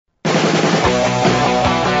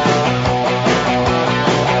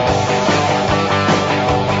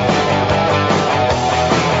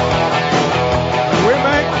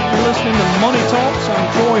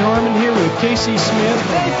Casey Smith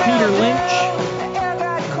and Peter Lynch.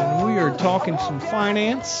 And we are talking some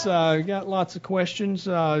finance. We got lots of questions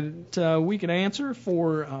that we can answer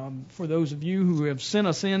for those of you who have sent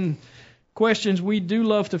us in questions. We do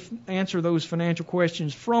love to answer those financial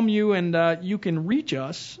questions from you, and you can reach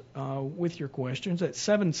us with your questions at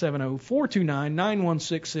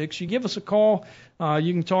 770-429-9166. You give us a call.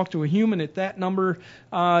 You can talk to a human at that number.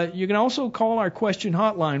 You can also call our question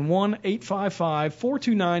hotline,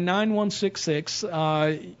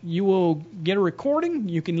 1-855-429-9166. You will get a recording.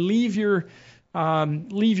 You can leave your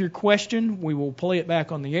question. We will play it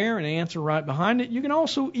back on the air and answer right behind it. You can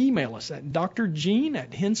also email us at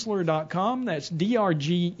drgene@hensler.com. That's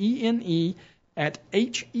DRGENE at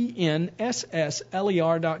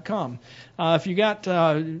HENSSLER.com. If you got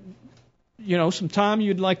some time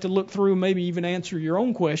you'd like to look through, maybe even answer your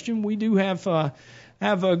own question, we do have a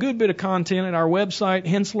good bit of content at our website,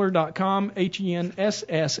 hensler.com,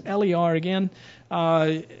 HENSSLER again.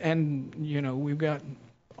 And we've got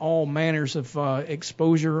all manners of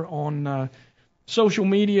exposure on social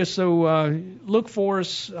media, so look for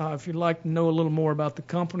us if you'd like to know a little more about the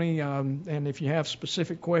company, and if you have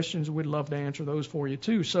specific questions, we'd love to answer those for you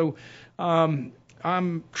too. So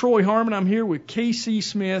I'm Troy Harmon. I'm here with Casey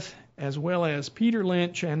Smith as well as Peter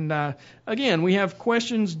Lynch, and again, we have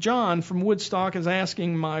questions. John from Woodstock is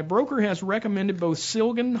asking, my broker has recommended both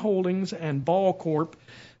Silgan Holdings and Ball Corp.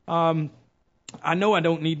 I know I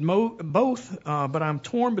don't need both, but I'm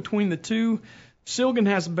torn between the two. Silgan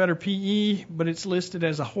has a better PE, but it's listed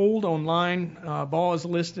as a hold online. Ball is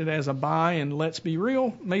listed as a buy, and let's be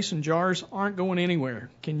real, Mason jars aren't going anywhere.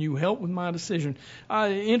 Can you help with my decision?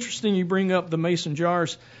 Interesting you bring up the Mason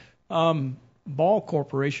jars. Ball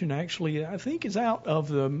Corporation actually, I think, is out of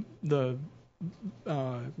the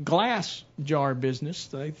glass jar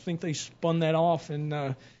business. I think they spun that off in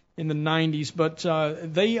the 90s, but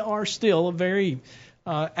they are still a very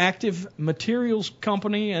active materials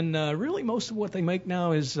company, and really most of what they make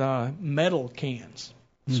now is metal cans.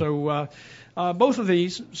 So both of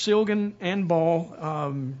these, Silgan and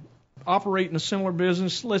Ball, operate in a similar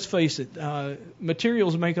business. Let's face it,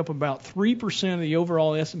 materials make up about 3% of the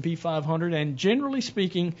overall S&P 500, and generally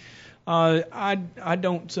speaking, I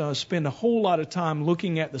don't spend a whole lot of time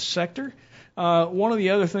looking at the sector. One of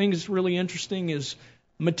the other things that's really interesting is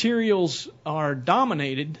materials are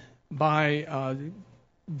dominated by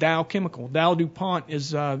Dow Chemical. Dow DuPont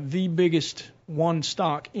is the biggest one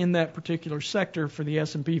stock in that particular sector for the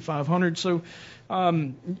S&P 500. So,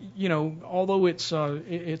 although it's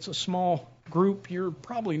a small group, you're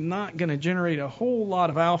probably not going to generate a whole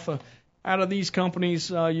lot of alpha out of these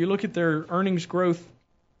companies. You look at their earnings growth.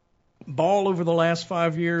 Ball over the last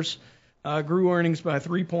 5 years grew earnings by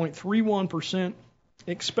 3.31%.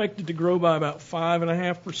 Expected to grow by about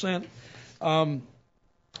 5.5%.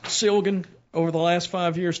 Silgan over the last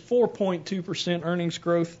 5 years, 4.2% earnings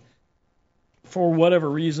growth. For whatever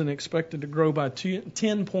reason, expected to grow by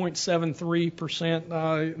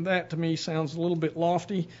 10.73%. That to me sounds a little bit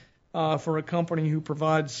lofty for a company who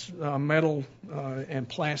provides metal and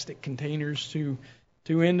plastic containers to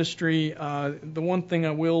industry. The one thing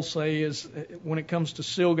I will say is when it comes to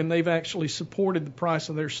Silgan, they've actually supported the price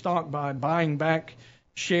of their stock by buying back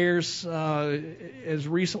shares. As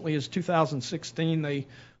recently as 2016, they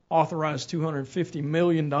authorized $250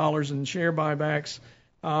 million in share buybacks.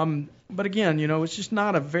 But again, it's just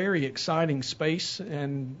not a very exciting space,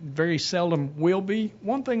 and very seldom will be.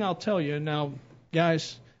 One thing I'll tell you now,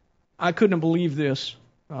 guys, I couldn't believe this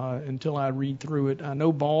until I read through it. I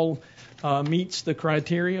know Ball meets the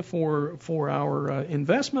criteria for our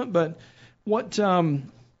investment, but what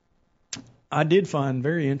I did find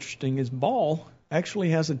very interesting is Ball actually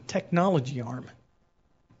has a technology arm.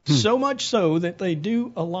 So much so that they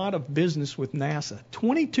do a lot of business with NASA.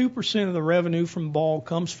 22% of the revenue from Ball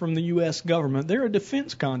comes from the U.S. government. They're a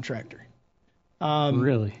defense contractor.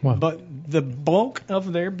 Really? Wow. But the bulk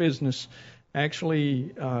of their business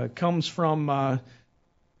actually comes from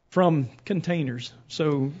containers.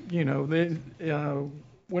 So,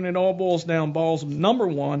 when it all boils down, Ball's number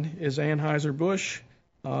one is Anheuser-Busch.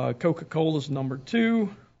 Coca-Cola's number two.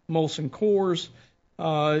 Molson Coors.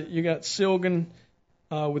 You got Silgan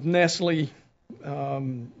with Nestle,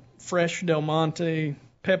 Fresh Del Monte,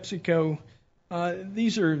 PepsiCo.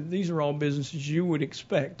 These are all businesses you would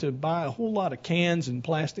expect to buy a whole lot of cans and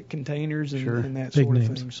plastic containers and that sort of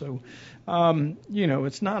thing. So,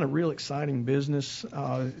 it's not a real exciting business,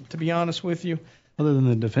 to be honest with you. Other than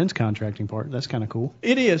the defense contracting part, that's kind of cool.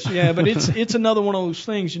 It is, yeah, but it's another one of those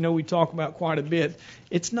things we talk about quite a bit.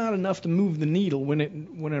 It's not enough to move the needle when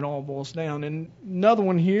it all boils down. And another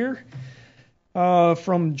one here,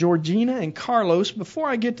 from Georgina and Carlos. Before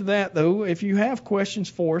I get to that, though, if you have questions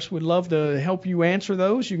for us, we'd love to help you answer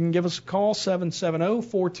those. You can give us a call,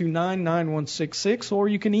 770-429-9166, or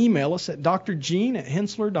you can email us at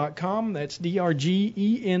drgene@hensler.com. That's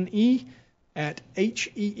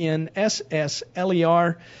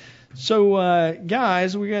drgene@hensler. So,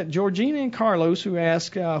 guys, we got Georgina and Carlos who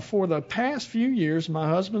ask, for the past few years, my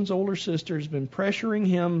husband's older sister has been pressuring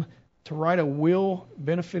him to write a will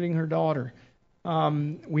benefiting her daughter.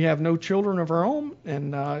 We have no children of our own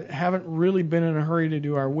and haven't really been in a hurry to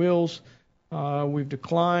do our wills. We've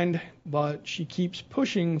declined, but she keeps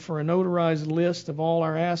pushing for a notarized list of all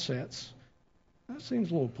our assets. That seems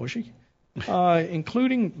a little pushy,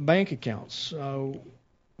 including bank accounts.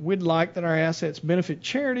 We'd like that our assets benefit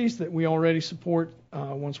charities that we already support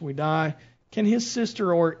once we die. Can his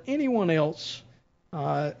sister or anyone else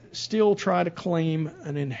still try to claim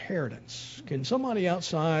an inheritance? Can somebody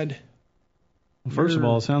outside... Well, first of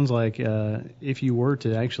all, it sounds like if you were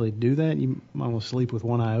to actually do that, you might almost sleep with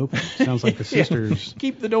one eye open. It sounds like the sisters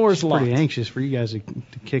keep the doors locked. Pretty anxious for you guys to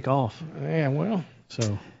kick off. Yeah, well,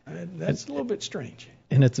 so that's a little bit strange.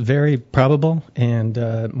 And it's very probable and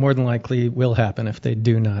more than likely will happen if they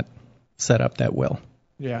do not set up that will.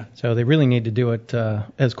 Yeah. So they really need to do it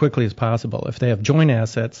as quickly as possible. If they have joint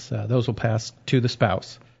assets, those will pass to the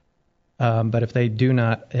spouse. But if they do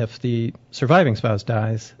not, if the surviving spouse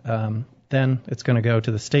dies, then it's going to go to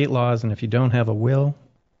the state laws, and if you don't have a will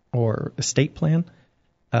or estate plan,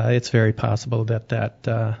 it's very possible that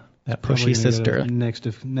pushy sister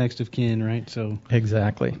next of kin, right? So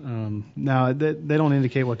exactly. Now they don't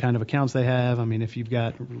indicate what kind of accounts they have. I mean, if you've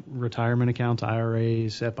got retirement accounts,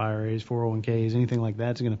 IRAs, SEP IRAs, 401ks, anything like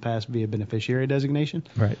that's going to pass via beneficiary designation.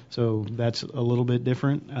 Right. So that's a little bit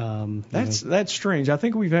different. That's strange. I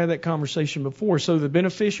think we've had that conversation before. So the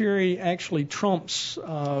beneficiary actually trumps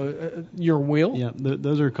your will. Yeah,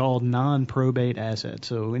 those are called non-probate assets.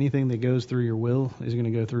 So anything that goes through your will is going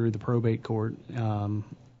to go through the probate court.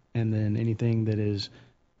 And then anything that is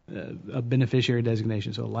a beneficiary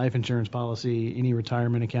designation, so a life insurance policy, any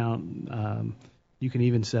retirement account, you can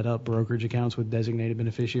even set up brokerage accounts with designated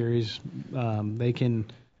beneficiaries. They're going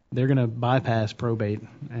to bypass probate,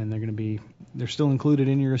 and they're still included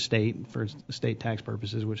in your estate for estate tax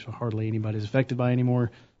purposes, which hardly anybody is affected by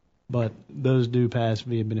anymore. But those do pass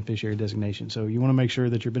via beneficiary designation. So you want to make sure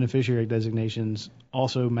that your beneficiary designations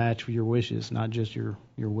also match your wishes, not just your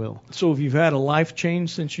will. So if you've had a life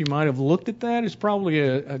change since you might have looked at that, it's probably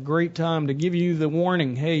a great time to give you the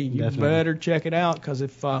warning, hey, you Definitely. better check it out, because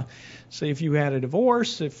if, say if you had a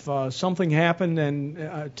divorce, if something happened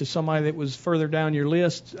and to somebody that was further down your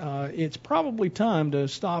list, it's probably time to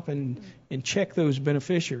stop and check those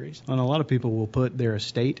beneficiaries. And a lot of people will put their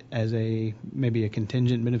estate as maybe a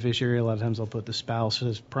contingent beneficiary. A lot of times they'll put the spouse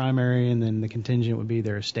as primary, and then the contingent would be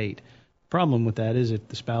their estate. Problem with that is if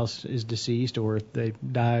the spouse is deceased or if they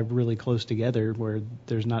die really close together where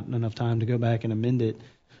there's not enough time to go back and amend it,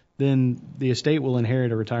 then the estate will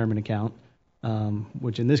inherit a retirement account,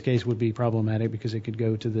 which in this case would be problematic because it could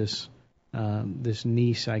go to this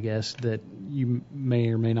niece, I guess, that you may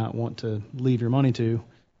or may not want to leave your money to,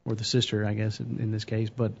 or the sister, I guess, in this case.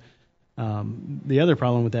 But the other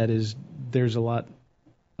problem with that is there's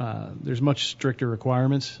much stricter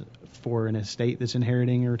requirements for an estate that's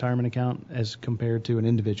inheriting a retirement account as compared to an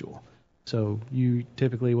individual. So you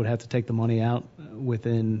typically would have to take the money out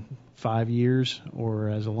within 5 years or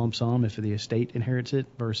as a lump sum if the estate inherits it,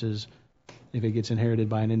 versus if it gets inherited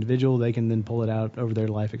by an individual, they can then pull it out over their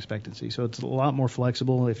life expectancy. So it's a lot more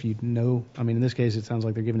flexible if you know. I mean, in this case, it sounds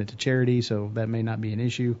like they're giving it to charity, so that may not be an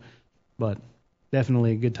issue. But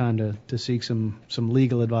definitely a good time to seek some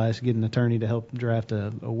legal advice, get an attorney to help draft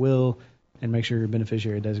a will, and make sure your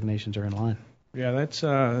beneficiary designations are in line. Yeah, that's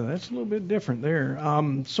a little bit different there.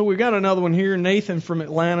 So we got another one here. Nathan from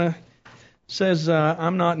Atlanta says,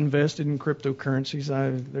 I'm not invested in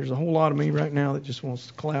cryptocurrencies. There's a whole lot of me right now that just wants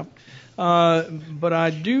to clap. But I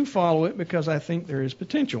do follow it because I think there is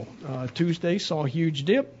potential. Tuesday saw a huge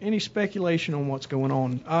dip. Any speculation on what's going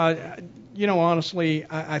on? Honestly,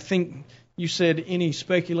 I think you said any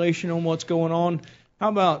speculation on what's going on. How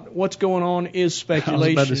about what's going on is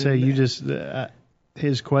speculation? I was about to say, you just,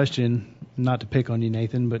 his question, not to pick on you,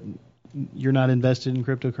 Nathan, but you're not invested in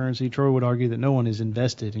cryptocurrency. Troy would argue that no one is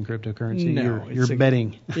invested in cryptocurrency. No, you're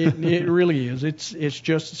betting. It really is. It's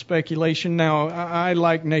just speculation. Now, I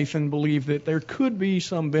like Nathan, believe that there could be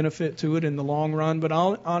some benefit to it in the long run, but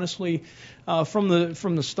honestly, from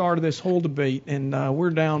the start of this whole debate, and we're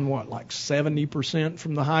down like 70%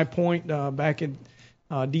 from the high point back in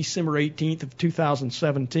December 18th of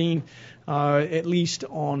 2017, at least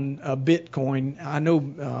on Bitcoin. I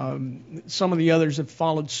know some of the others have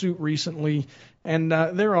followed suit recently, and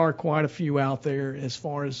there are quite a few out there as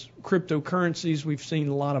far as cryptocurrencies. We've seen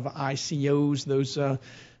a lot of ICOs, those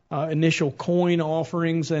initial coin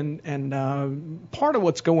offerings, and part of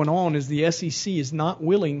what's going on is the SEC is not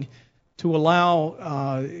willing to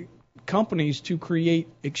allow companies to create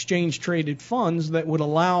exchange-traded funds that would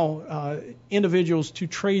allow individuals to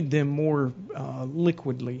trade them more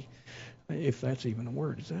liquidly, if that's even a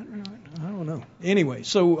word. Is that right? I don't know. Anyway,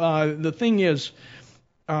 so the thing is,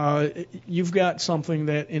 you've got something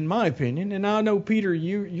that, in my opinion, and I know, Peter,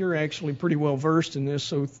 you're actually pretty well versed in this,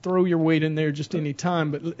 so throw your weight in there just any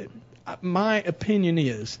time, but my opinion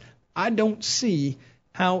is I don't see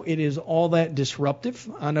how it is all that disruptive.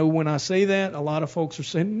 I know when I say that, a lot of folks are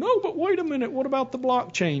saying, no, but wait a minute, what about the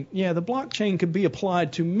blockchain? Yeah, the blockchain could be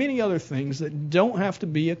applied to many other things that don't have to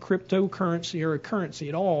be a cryptocurrency or a currency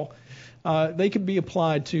at all. They could be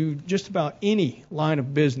applied to just about any line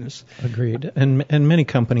of business. Agreed. And many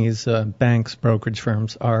companies, banks, brokerage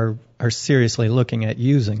firms are seriously looking at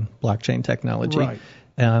using blockchain technology. Right.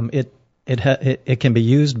 It can be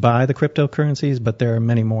used by the cryptocurrencies, but there are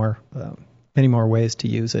many more ways to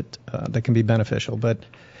use it that can be beneficial. But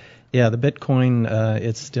yeah, the Bitcoin,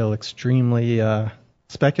 it's still extremely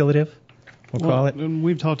speculative. We'll call it. And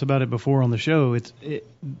we've talked about it before on the show.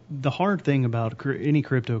 The hard thing about any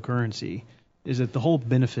cryptocurrency is that the whole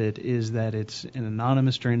benefit is that it's an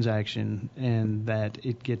anonymous transaction and that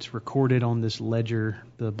it gets recorded on this ledger,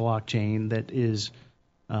 the blockchain, that is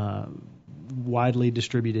widely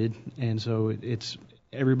distributed, and so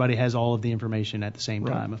everybody has all of the information at the same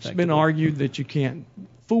time. It's been argued that you can't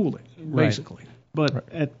fool it, basically. Right.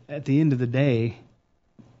 But at the end of the day,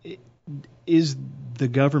 is the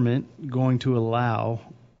government going to allow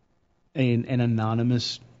an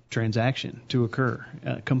anonymous transaction to occur,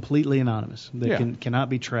 completely anonymous, that cannot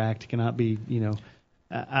be tracked, cannot be,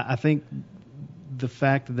 I think the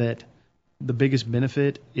fact that the biggest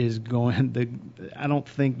benefit is I don't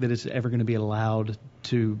think that it's ever going to be allowed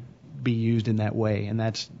to be used in that way, and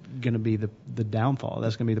that's going to be the downfall.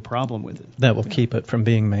 That's going to be the problem with it. That will keep it from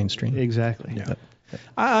being mainstream. Exactly. Yeah.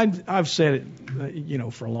 I've said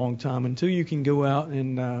it, for a long time. Until you can go out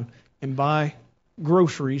and buy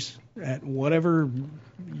groceries at whatever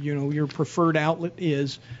your preferred outlet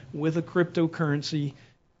is with a cryptocurrency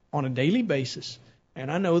on a daily basis. And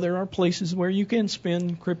I know there are places where you can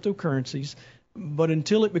spend cryptocurrencies, but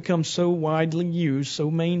until it becomes so widely used, so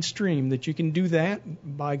mainstream that you can do that,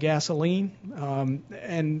 buy gasoline,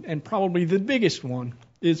 and probably the biggest one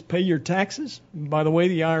is pay your taxes. By the way,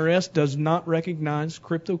 the IRS does not recognize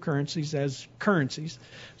cryptocurrencies as currencies.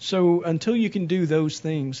 So until you can do those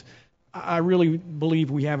things, I really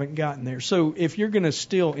believe we haven't gotten there. So if you're going to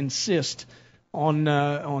still insist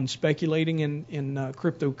on speculating in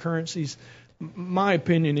cryptocurrencies, my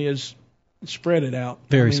opinion is spread it out.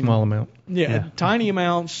 Very small amount. Yeah, tiny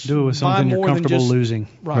amounts. Do it with something you're comfortable losing.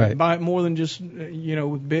 Right. Buy more than just, with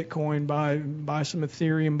Bitcoin. Buy some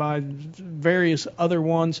Ethereum. Buy various other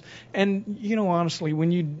ones. And, honestly,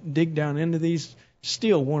 when you dig down into these,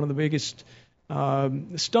 still one of the biggest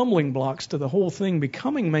stumbling blocks to the whole thing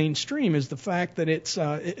becoming mainstream is the fact that it's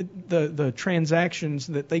the transactions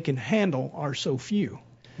that they can handle are so few.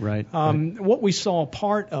 Right. What we saw,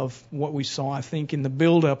 I think, in the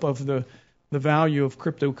buildup of the value of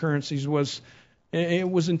cryptocurrencies was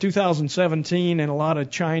in 2017, and a lot of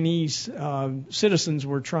Chinese citizens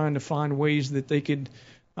were trying to find ways that they could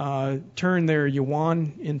turn their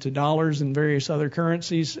yuan into dollars and various other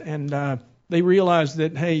currencies, and they realized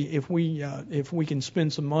that, hey, if we can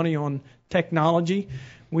spend some money on technology,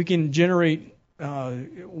 we can generate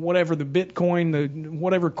whatever the Bitcoin,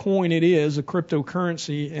 whatever coin it is, a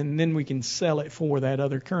cryptocurrency, and then we can sell it for that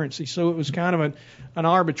other currency. So it was kind of an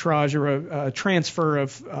arbitrage or a transfer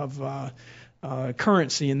of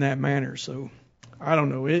currency in that manner. So I don't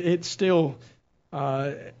know. It still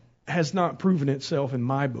has not proven itself in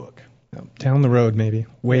my book. Down the road, maybe.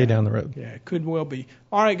 Way down the road. Yeah, it could well be.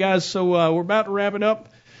 All right, guys, so we're about to wrap it up.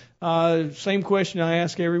 Same question I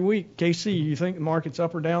ask every week. KC, you think the market's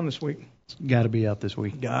up or down this week? Got to be up this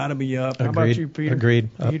week. Got to be up. How Agreed. about you, Peter? Agreed.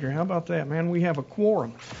 Peter, how about that, man? We have a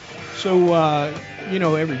quorum. So,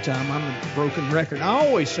 every time I'm a broken record. I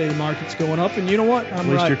always say the market's going up, and you know what? I'm At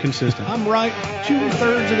least right. you're consistent. I'm right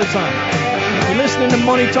 2/3 of the time. You're listening to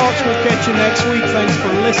Money Talks. We'll catch you next week. Thanks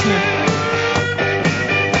for listening.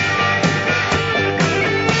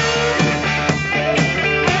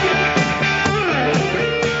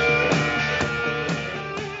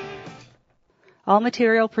 All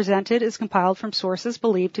material presented is compiled from sources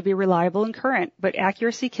believed to be reliable and current, but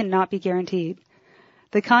accuracy cannot be guaranteed.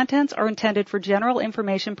 The contents are intended for general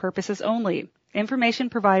information purposes only. Information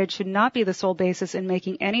provided should not be the sole basis in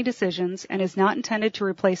making any decisions and is not intended to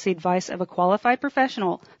replace the advice of a qualified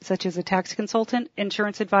professional, such as a tax consultant,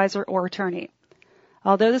 insurance advisor, or attorney.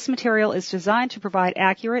 Although this material is designed to provide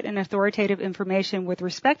accurate and authoritative information with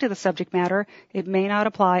respect to the subject matter, it may not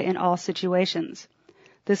apply in all situations.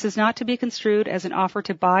 This is not to be construed as an offer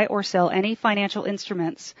to buy or sell any financial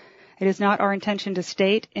instruments. It is not our intention to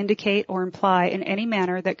state, indicate, or imply in any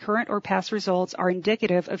manner that current or past results are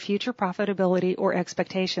indicative of future profitability or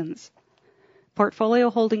expectations. Portfolio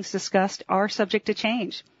holdings discussed are subject to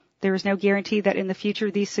change. There is no guarantee that in the future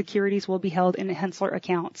these securities will be held in Henssler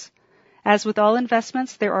accounts. As with all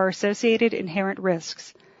investments, there are associated inherent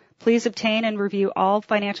risks. Please obtain and review all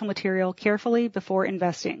financial material carefully before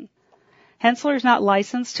investing. Henssler is not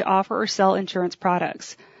licensed to offer or sell insurance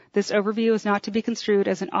products. This overview is not to be construed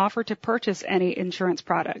as an offer to purchase any insurance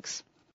products.